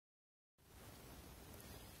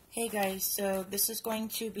Hey guys, so this is going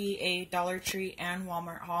to be a Dollar Tree and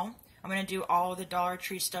Walmart haul. I'm going to do all of the Dollar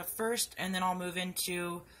Tree stuff first, and then I'll move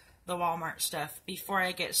into the Walmart stuff. Before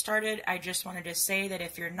I get started, I just wanted to say that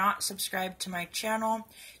if you're not subscribed to my channel,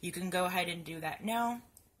 you can go ahead and do that now.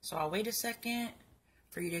 So I'll wait a second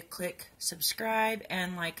for you to click subscribe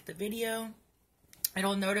and like the video.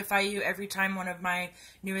 It'll notify you every time one of my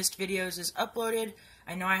newest videos is uploaded.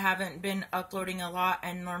 I know I haven't been uploading a lot,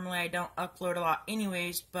 and normally I don't upload a lot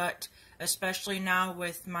anyways, but especially now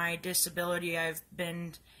with my disability, I've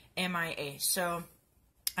been MIA. So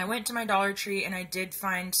I went to my Dollar Tree and I did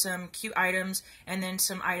find some cute items and then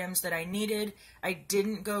some items that I needed. I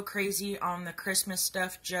didn't go crazy on the Christmas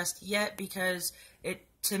stuff just yet because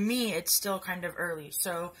to me, it's still kind of early.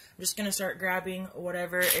 So I'm just going to start grabbing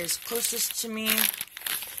whatever is closest to me.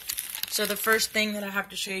 So the first thing that I have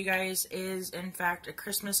to show you guys is, in fact, a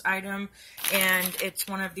Christmas item. And it's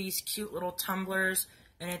one of these cute little tumblers.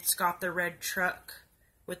 And it's got the red truck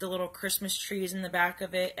with the little Christmas trees in the back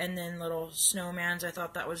of it. And then little snowmans. I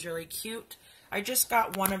thought that was really cute. I just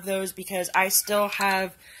got one of those because I still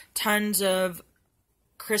have tons of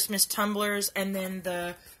Christmas tumblers. And then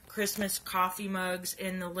the Christmas coffee mugs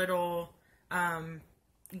in the little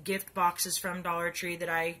gift boxes from Dollar Tree that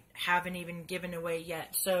I haven't even given away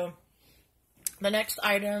yet. So the next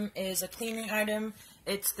item is a cleaning item.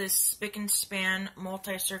 It's this Spick and Span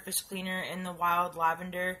multi-surface cleaner in the wild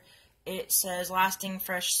lavender. It says lasting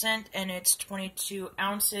fresh scent and it's 22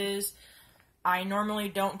 ounces. I normally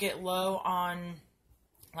don't get low on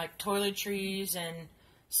like toiletries and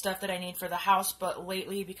stuff that I need for the house, but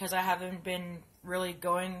lately, because I haven't been really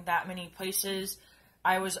going that many places,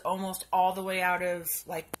 I was almost all the way out of,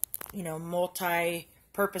 like, you know,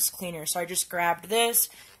 multi-purpose cleaner. So I just grabbed this,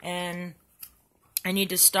 and I need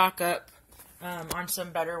to stock up on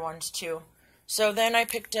some better ones too. So then I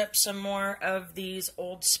picked up some more of these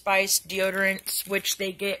Old Spice deodorants, which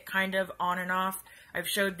they get kind of on and off. I've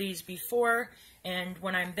showed these before, and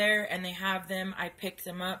when I'm there and they have them, I pick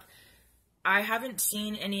them up. I haven't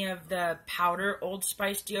seen any of the powder Old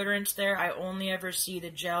Spice deodorants there. I only ever see the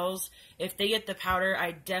gels. If they get the powder,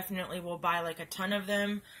 I definitely will buy like a ton of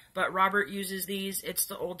them. But Robert uses these. It's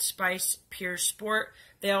the Old Spice Pure Sport.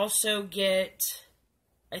 They also get,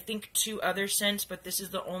 I think, 2 other scents, but this is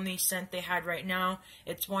the only scent they had right now.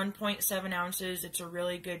 It's 1.7 ounces. It's a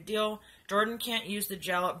really good deal. Jordan can't use the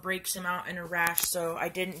gel. It breaks him out in a rash, so I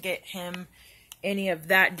didn't get him any of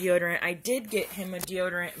that deodorant. I did get him a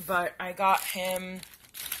deodorant, but I got him,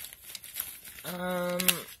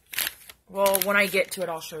 well, when I get to it,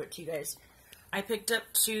 I'll show it to you guys. I picked up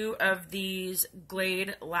 2 of these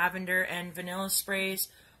Glade lavender and vanilla sprays,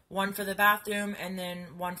 one for the bathroom and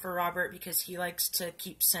then one for Robert because he likes to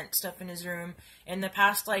keep scent stuff in his room. In the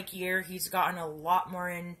past, like, year, he's gotten a lot more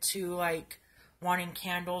into, like, wanting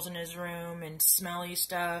candles in his room and smelly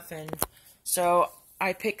stuff, and so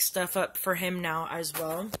I picked stuff up for him now as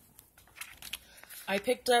well. I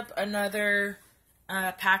picked up another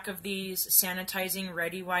pack of these sanitizing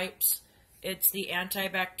ready wipes. It's the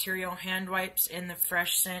antibacterial hand wipes in the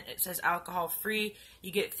fresh scent. It says alcohol free. You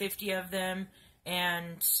get 50 of them,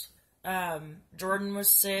 and Jordan was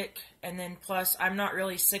sick, and then plus I'm not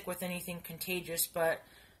really sick with anything contagious, but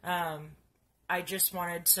I just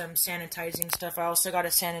wanted some sanitizing stuff. I also got a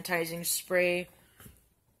sanitizing spray.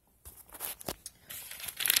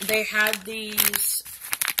 They had these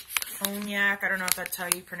cognac, I don't know if that's how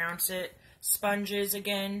you pronounce it, sponges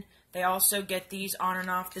again. They also get these on and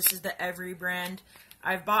off. This is the Every brand.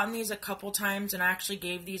 I've bought these a couple times, and I actually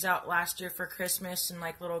gave these out last year for Christmas in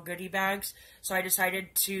like little goodie bags. So I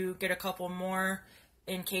decided to get a couple more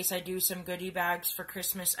in case I do some goodie bags for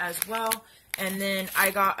Christmas as well. And then I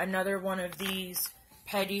got another one of these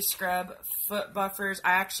Pedi Scrub foot buffers.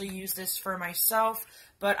 I actually use this for myself,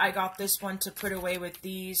 but I got this one to put away with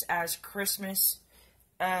these as Christmas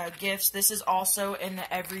gifts. This is also in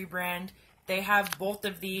the Every brand. They have both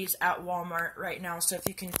of these at Walmart right now, so if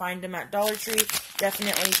you can find them at Dollar Tree,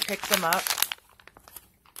 definitely pick them up.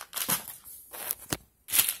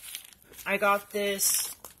 I got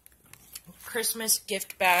this Christmas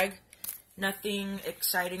gift bag. Nothing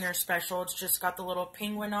exciting or special. It's just got the little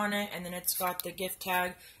penguin on it, and then it's got the gift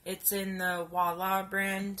tag. It's in the Voila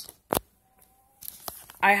brand.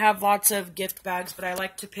 I have lots of gift bags, but I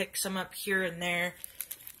like to pick some up here and there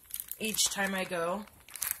each time I go.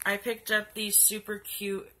 I picked up these super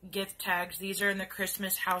cute gift tags. These are in the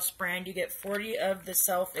Christmas House brand. You get 40 of the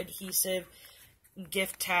self-adhesive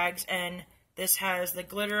gift tags, and this has the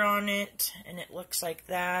glitter on it, and it looks like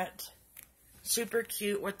that. Super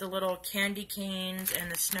cute with the little candy canes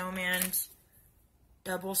and the snowmans.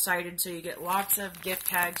 double-sided, so you get lots of gift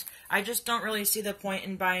tags. I just don't really see the point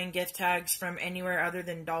in buying gift tags from anywhere other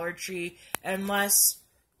than Dollar Tree, unless,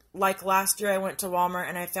 like last year I went to Walmart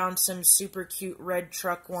and I found some super cute red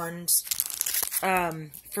truck ones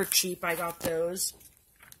for cheap. I got those.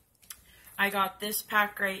 I got this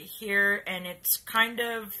pack right here, and it's kind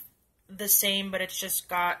of the same, but it's just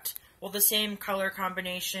got, well, the same color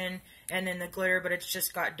combination and then the glitter, but it's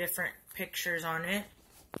just got different pictures on it.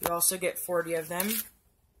 You also get 40 of them.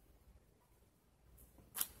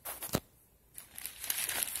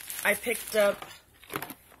 I picked up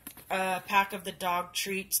a pack of the dog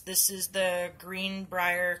treats. This is the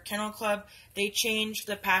Greenbrier Kennel Club. They changed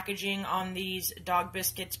the packaging on these dog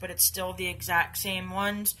biscuits, but it's still the exact same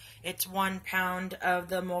ones. It's 1 pound of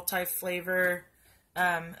the multi-flavor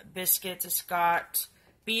biscuits. It's got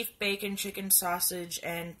beef, bacon, chicken, sausage,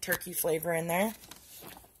 and turkey flavor in there.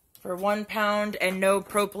 For 1 pound and no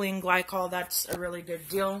propylene glycol, that's a really good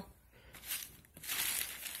deal.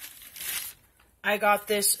 I got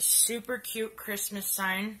this super cute Christmas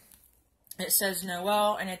sign. It says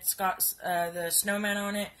Noel, and it's got the snowman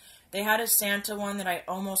on it. They had a Santa one that I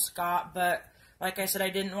almost got, but like I said, I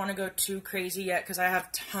didn't want to go too crazy yet because I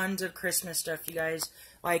have tons of Christmas stuff, you guys.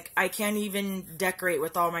 Like, I can't even decorate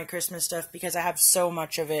with all my Christmas stuff because I have so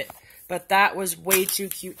much of it. But that was way too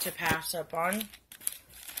cute to pass up on.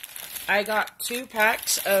 I got 2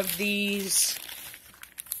 packs of these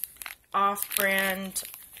off-brand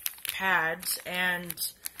pads, and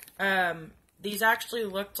these actually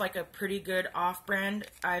looked like a pretty good off-brand.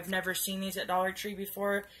 I've never seen these at Dollar Tree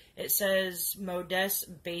before. It says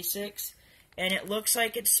Modest Basics, and it looks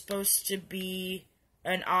like it's supposed to be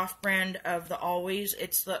an off-brand of the Always.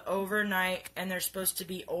 It's the Overnight, and they're supposed to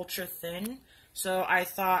be ultra thin. So I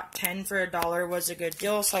thought 10 for $1 was a good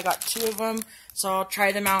deal, so I got 2 of them. So I'll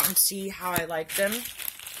try them out and see how I like them.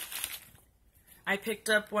 I picked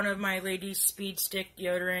up one of my Ladies Speed Stick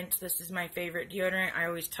deodorants. This is my favorite deodorant. I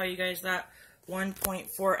always tell you guys that.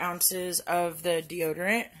 1.4 ounces of the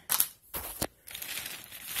deodorant.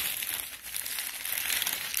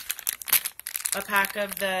 A pack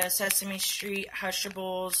of the Sesame Street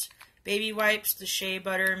Hushables baby wipes, the shea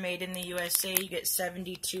butter made in the USA. You get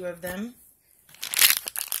 72 of them.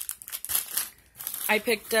 I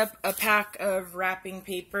picked up a pack of wrapping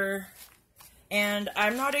paper, and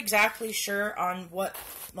I'm not exactly sure on what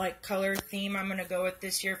color theme I'm going to go with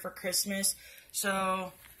this year for Christmas.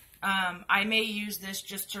 So I may use this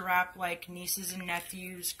just to wrap nieces and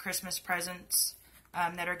nephews' Christmas presents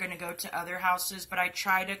that are going to go to other houses. But I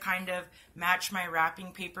try to kind of match my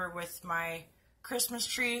wrapping paper with my Christmas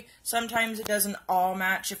tree. Sometimes it doesn't all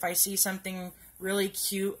match if I see something really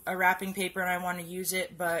cute, a wrapping paper, and I want to use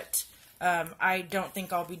it. But I don't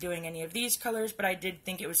think I'll be doing any of these colors, but I did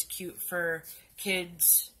think it was cute for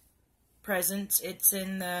kids' presents. It's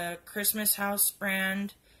in the Christmas House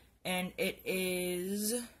brand, and it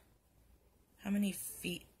is, how many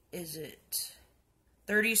feet is it?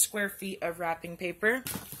 30 square feet of wrapping paper.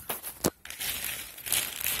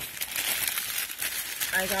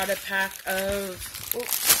 I got a pack of,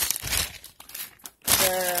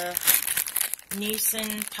 the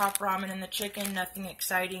Nissan Top Ramen and the Chicken. Nothing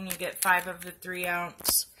exciting. You get 5 of the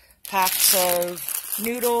 3-ounce packs of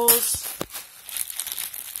noodles.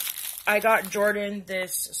 I got Jordan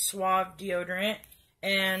this Suave deodorant,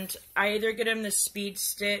 and I either get him the Speed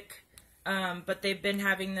Stick, but they've been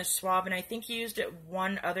having the Suave, and I think he used it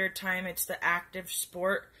one other time. It's the Active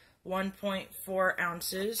Sport, 1.4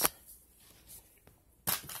 ounces.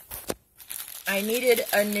 I needed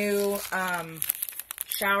a new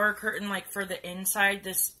shower curtain, for the inside.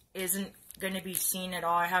 This isn't going to be seen at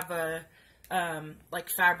all. I have a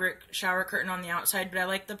fabric shower curtain on the outside, but I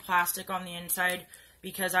like the plastic on the inside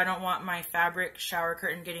because I don't want my fabric shower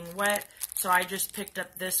curtain getting wet. So I just picked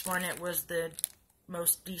up this one. It was the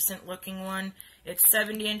most decent looking one. It's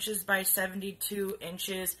 70 inches by 72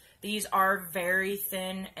 inches. These are very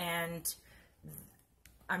thin, and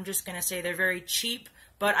I'm just going to say they're very cheap,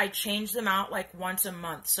 but I change them out once a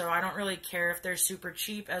month. So I don't really care if they're super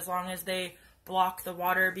cheap as long as they block the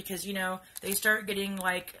water, because, they start getting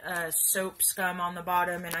soap scum on the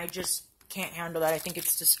bottom, and I just can't handle that. I think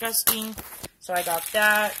it's disgusting. So I got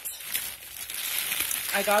that.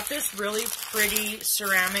 I got this really pretty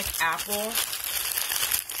ceramic apple,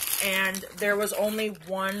 and there was only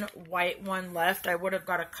one white one left. I would have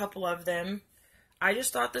got a couple of them. I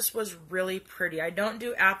just thought this was really pretty. I don't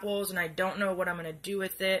do apples, and I don't know what I'm going to do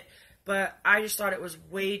with it, but I just thought it was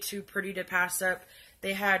way too pretty to pass up.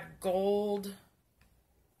 They had gold,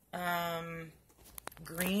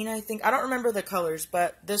 green, I think. I don't remember the colors,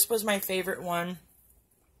 but this was my favorite one.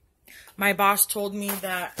 My boss told me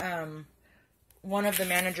that one of the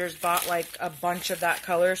managers bought like a bunch of that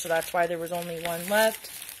color, so that's why there was only one left.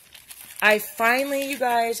 I finally, you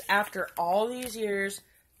guys, after all these years,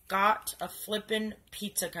 got a flippin'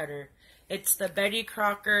 pizza cutter. It's the Betty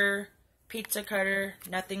Crocker pizza cutter,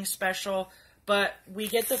 nothing special, but we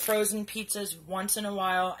get the frozen pizzas once in a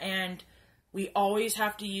while, and we always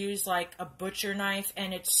have to use like a butcher knife,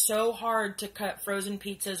 and it's so hard to cut frozen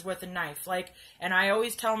pizzas with a knife. Like, and I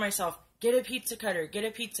always tell myself, get a pizza cutter,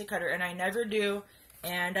 and I never do,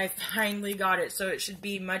 and I finally got it, so it should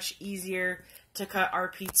be much easier to cut our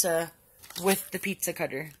pizza with the pizza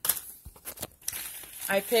cutter.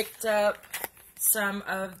 I picked up some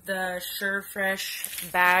of the Sure Fresh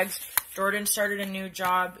bags. Jordan started a new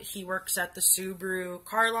job. He works at the Subaru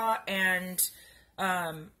car lot, and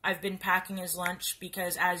I've been packing his lunch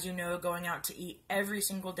because, as you know, going out to eat every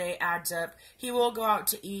single day adds up. He will go out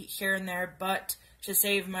to eat here and there, but to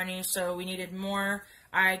save money, so we needed more.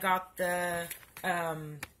 I got the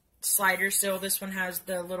slider seal. This one has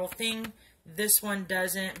the little thing. This one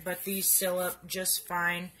doesn't, but these seal up just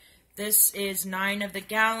fine. This is 9 of the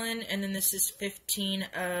gallon, and then this is 15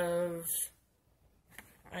 of,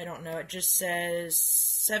 I don't know, it just says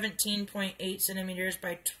 17.8 centimeters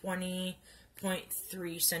by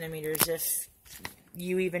 20.3 centimeters, if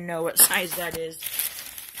you even know what size that is.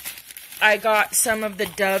 I got some of the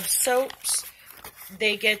Dove soaps.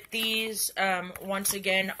 They get these, once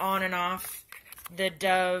again, on and off the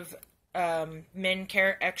Dove Men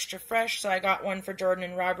Care Extra Fresh. So I got one for Jordan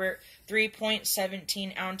and Robert,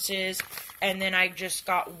 3.17 ounces, and then I just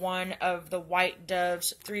got one of the White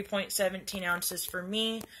Doves, 3.17 ounces for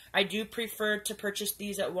me. I do prefer to purchase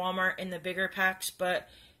these at Walmart in the bigger packs, but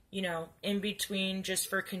you know, in between, just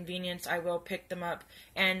for convenience, I will pick them up.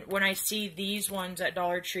 And when I see these ones at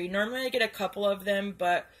Dollar Tree, normally I get a couple of them,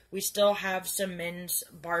 but we still have some men's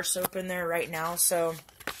bar soap in there right now, so.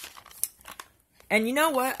 And you know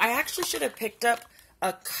what? I actually should have picked up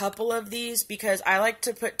a couple of these because I like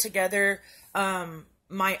to put together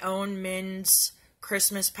my own men's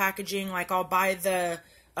Christmas packaging. Like, I'll buy the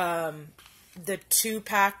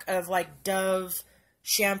 2-pack of like Dove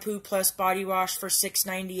shampoo plus body wash for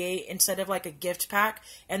 $6.98 instead of like a gift pack,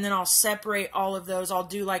 and then I'll separate all of those. I'll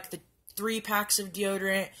do like the 3 packs of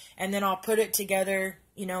deodorant, and then I'll put it together,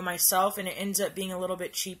 you know, myself, and it ends up being a little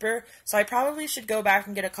bit cheaper. So I probably should go back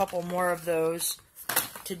and get a couple more of those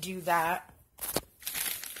to do that.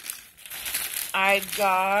 I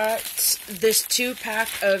got this 2-pack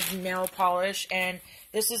of nail polish, and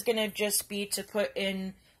this is gonna just be to put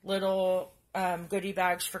in little goodie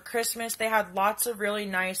bags for Christmas. They had lots of really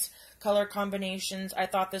nice color combinations. I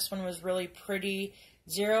thought this one was really pretty,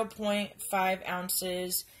 0.5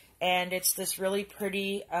 ounces, and it's this really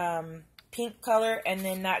pretty pink color, and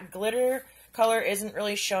then that glitter color isn't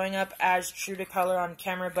really showing up as true to color on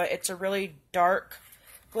camera, but it's a really dark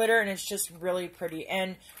glitter, and it's just really pretty.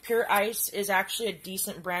 And Pure Ice is actually a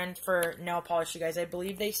decent brand for nail polish, you guys. I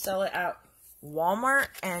believe they sell it at Walmart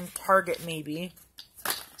and Target, maybe.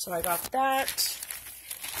 So I got that.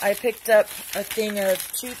 I picked up a thing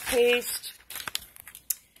of toothpaste.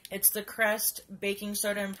 It's the Crest Baking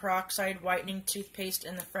Soda and Peroxide Whitening Toothpaste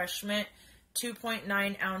in the Fresh Mint.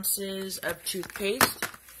 2.9 ounces of toothpaste.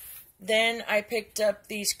 Then I picked up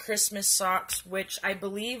these Christmas socks, which I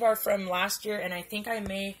believe are from last year, and I think I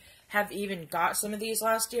may have even got some of these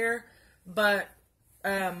last year. But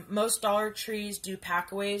most Dollar Trees do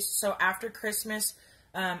packaways, so after Christmas,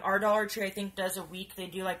 our Dollar Tree, I think, does a week. They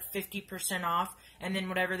do like 50% off, and then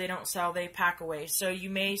whatever they don't sell, they pack away. So you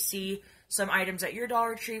may see some items at your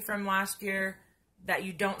Dollar Tree from last year that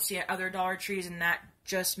you don't see at other Dollar Trees, and that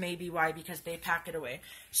just may be why, because they pack it away.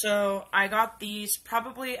 So I got these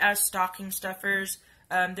probably as stocking stuffers.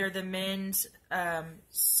 They're the men's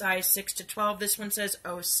size 6 to 12. This one says,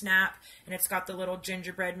 "Oh Snap," and it's got the little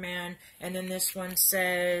gingerbread man. And then this one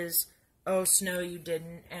says, "Oh Snow You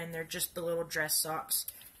Didn't," and they're just the little dress socks.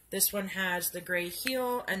 This one has the gray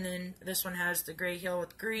heel, and then this one has the gray heel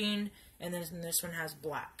with green, and then this one has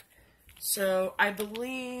black. So I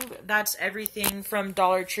believe that's everything from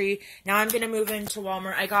Dollar Tree. Now I'm going to move into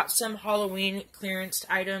Walmart. I got some Halloween clearance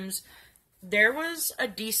items. There was a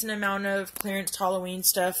decent amount of clearance Halloween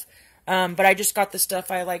stuff, but I just got the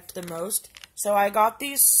stuff I liked the most. So I got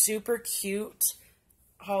these super cute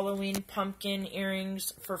Halloween pumpkin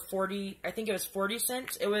earrings for 40, I think it was 40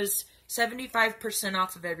 cents. It was 75%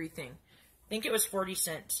 off of everything. I think it was 40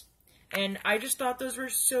 cents. And I just thought those were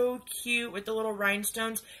so cute with the little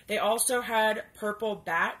rhinestones. They also had purple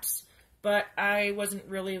bats, but I wasn't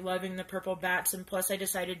really loving the purple bats. And plus I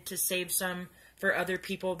decided to save some for other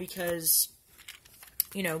people because,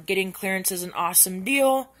 you know, getting clearance is an awesome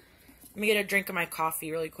deal. Let me get a drink of my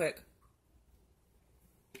coffee really quick.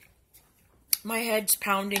 My head's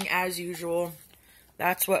pounding as usual.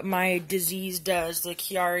 That's what my disease does, the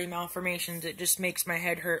Chiari malformations. It just makes my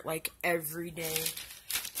head hurt like every day.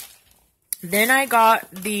 Then I got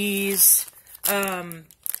these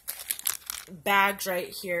bags right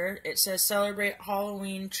here. It says Celebrate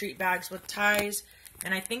Halloween Treat Bags with Ties.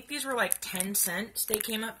 And I think these were like 10 cents they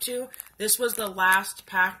came up to. This was the last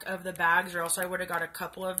pack of the bags, or else I would have got a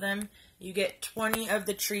couple of them. You get 20 of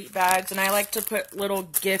the treat bags, and I like to put little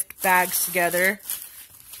gift bags together.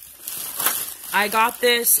 I got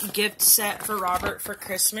this gift set for Robert for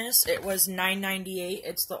Christmas. It was $9.98.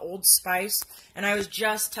 It's the Old Spice. And I was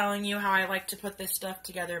just telling you how I like to put this stuff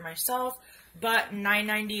together myself. But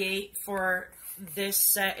 $9.98 for this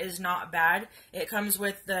set is not bad. It comes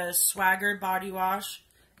with the Swagger body wash.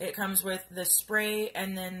 It comes with the spray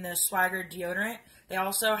and then the Swagger deodorant. They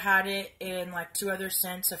also had it in like 2 other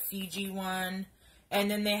scents, a Fiji one. And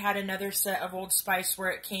then they had another set of Old Spice where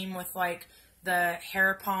it came with like the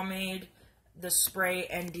hair pomade, the spray,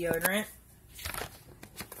 and deodorant.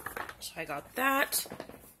 So I got that.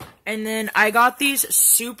 And then I got these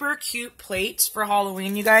super cute plates for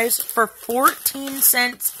Halloween, you guys, for 14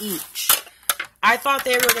 cents each. I thought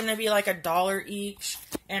they were going to be like $1 each.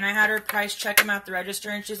 And I had her price check them at the register,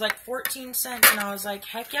 and she's like, 14 cents. And I was like,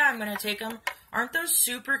 heck yeah, I'm going to take them. Aren't those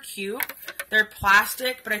super cute? They're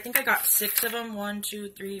plastic, but I think I got 6 of them. 1, 2,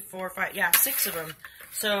 3, 4, 5. Yeah, 6 of them.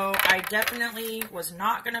 So I definitely was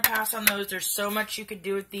not going to pass on those. There's so much you could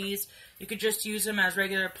do with these. You could just use them as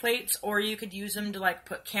regular plates, or you could use them to like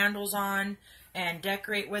put candles on and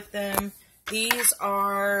decorate with them. These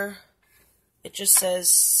are, it just says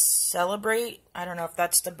Celebrate. I don't know if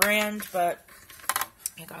that's the brand, but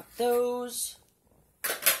I got those.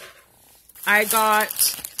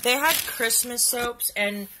 They had Christmas soaps,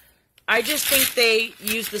 and I just think they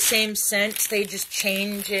use the same scents. They just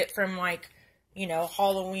change it from like, you know,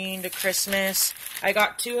 Halloween to Christmas. I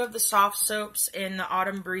got 2 of the soft soaps in the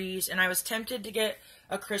Autumn Breeze, and I was tempted to get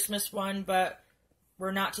a Christmas one, but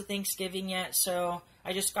we're not to Thanksgiving yet, so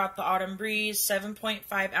I just got the Autumn Breeze,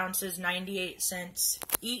 7.5 ounces, 98 cents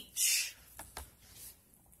each.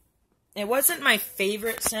 It wasn't my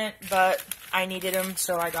favorite scent, but I needed them,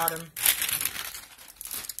 so I got them.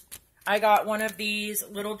 I got one of these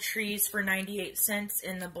little trees for 98 cents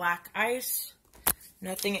in the black ice.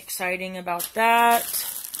 Nothing exciting about that.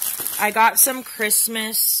 I got some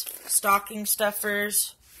Christmas stocking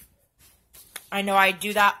stuffers. I know I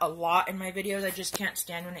do that a lot in my videos. I just can't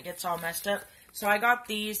stand when it gets all messed up. So I got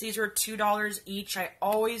these. These were $2 each. I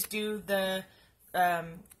always do the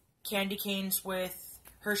candy canes with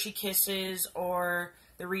Hershey Kisses or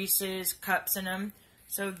the Reese's cups in them.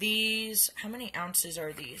 So these, how many ounces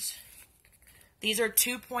are these? These are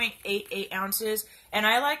 2.88 ounces, and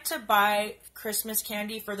I like to buy Christmas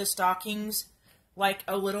candy for the stockings like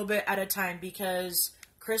a little bit at a time because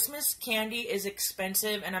Christmas candy is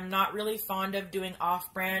expensive, and I'm not really fond of doing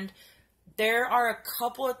off-brand. There are a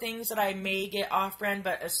couple of things that I may get off-brand,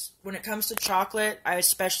 but when it comes to chocolate, I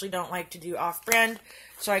especially don't like to do off-brand.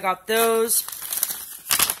 So I got those.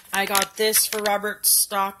 I got this for Robert's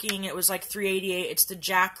stocking. It was like $3.88. It's the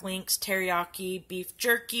Jack Link's Teriyaki Beef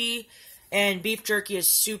Jerky. And beef jerky is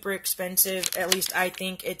super expensive, at least I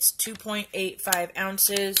think. It's 2.85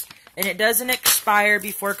 ounces, and it doesn't expire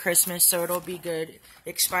before Christmas, so it'll be good. It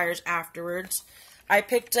expires afterwards. I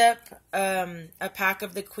picked up a pack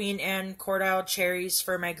of the Queen Anne Cordial cherries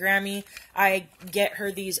for my Grammy. I get her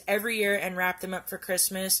these every year and wrap them up for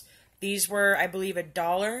Christmas. These were, I believe,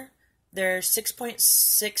 $1. They're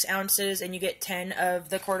 6.6 ounces, and you get 10 of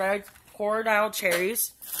the Cordial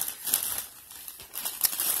cherries.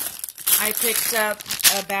 I picked up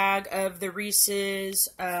a bag of the Reese's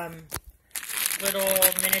little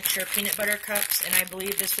miniature peanut butter cups, and I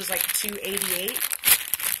believe this was like $2.88.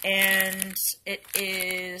 And it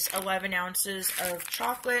is 11 ounces of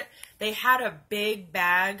chocolate. They had a big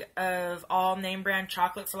bag of all name brand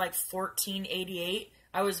chocolate for like $14.88.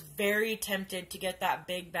 I was very tempted to get that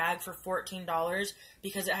big bag for $14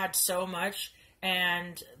 because it had so much,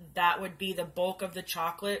 and that would be the bulk of the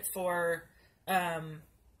chocolate for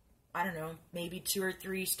I don't know, maybe 2 or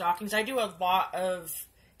 3 stockings. I do a lot of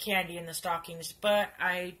candy in the stockings, but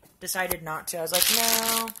I decided not to. I was like,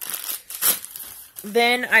 no.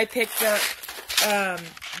 Then I picked up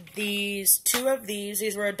these 2 of these.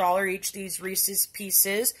 These were $1 each, these Reese's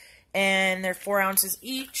Pieces, and they're 4 ounces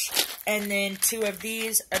each. And then 2 of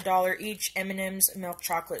these, $1 each, M&M's milk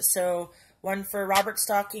chocolate. So 1 for Robert's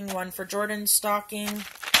stocking, 1 for Jordan's stocking.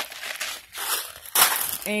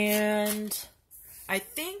 And I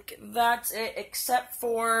think that's it, except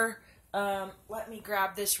for, let me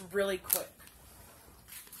grab this really quick.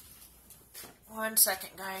 1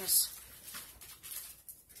 second, guys.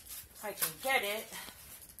 if I can get it.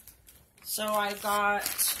 So I got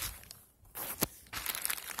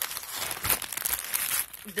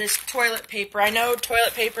this toilet paper. I know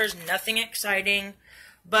toilet paper is nothing exciting,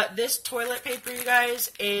 but this toilet paper, you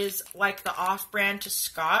guys, is like the off-brand to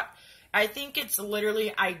Scott. I think it's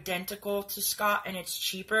literally identical to Scott, and it's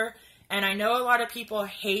cheaper. And I know a lot of people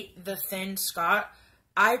hate the thin Scott.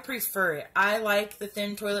 I prefer it. I like the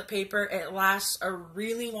thin toilet paper. It lasts a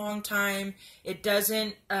really long time. It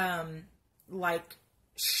doesn't, like,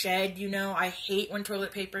 shed, you know. I hate when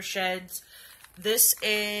toilet paper sheds. This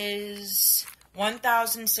is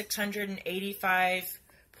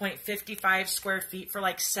 1,685.55 square feet for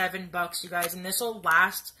like $7, you guys. And this will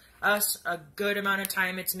last us a good amount of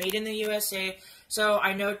time. It's made in the USA. So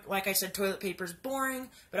I know, like I said, toilet paper is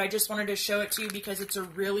boring, but I just wanted to show it to you because it's a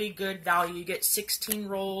really good value. You get 16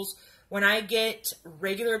 rolls. When I get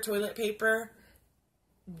regular toilet paper,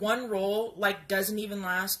 one roll like doesn't even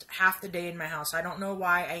last half the day in my house. I don't know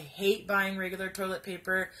why. I hate buying regular toilet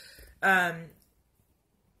paper.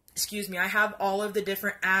 Excuse me, I have all of the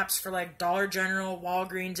different apps for like Dollar General,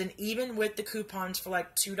 Walgreens, and even with the coupons for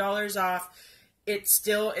like $2 off, it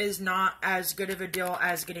still is not as good of a deal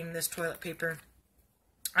as getting this toilet paper.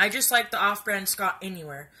 I just like the off-brand Scott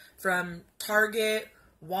anywhere. From Target,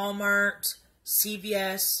 Walmart,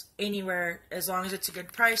 CVS, anywhere. As long as it's a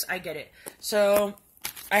good price, I get it. So,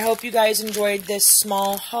 I hope you guys enjoyed this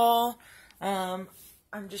small haul. I'm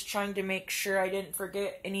just trying to make sure I didn't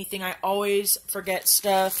forget anything. I always forget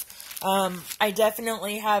stuff. I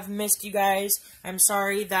definitely have missed you guys. I'm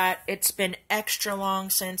sorry that it's been extra long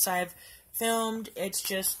since I've filmed. It's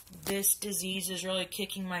just this disease is really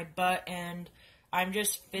kicking my butt, and I'm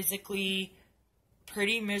just physically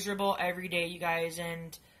pretty miserable every day, you guys.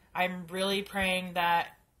 And I'm really praying that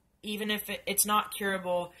even if it's not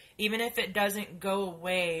curable, even if it doesn't go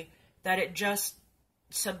away, that it just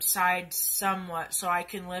subside somewhat so I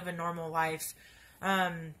can live a normal life.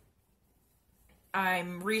 I'm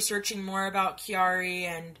researching more about Chiari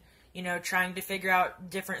and, you know, trying to figure out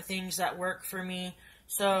different things that work for me.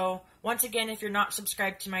 So, once again, if you're not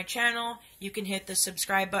subscribed to my channel, you can hit the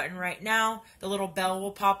subscribe button right now. The little bell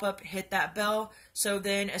will pop up. Hit that bell. So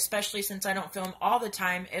then, especially since I don't film all the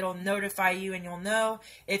time, it'll notify you and you'll know.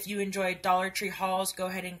 If you enjoy Dollar Tree hauls, go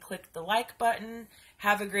ahead and click the like button.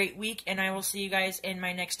 Have a great week, and I will see you guys in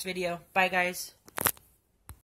my next video. Bye, guys.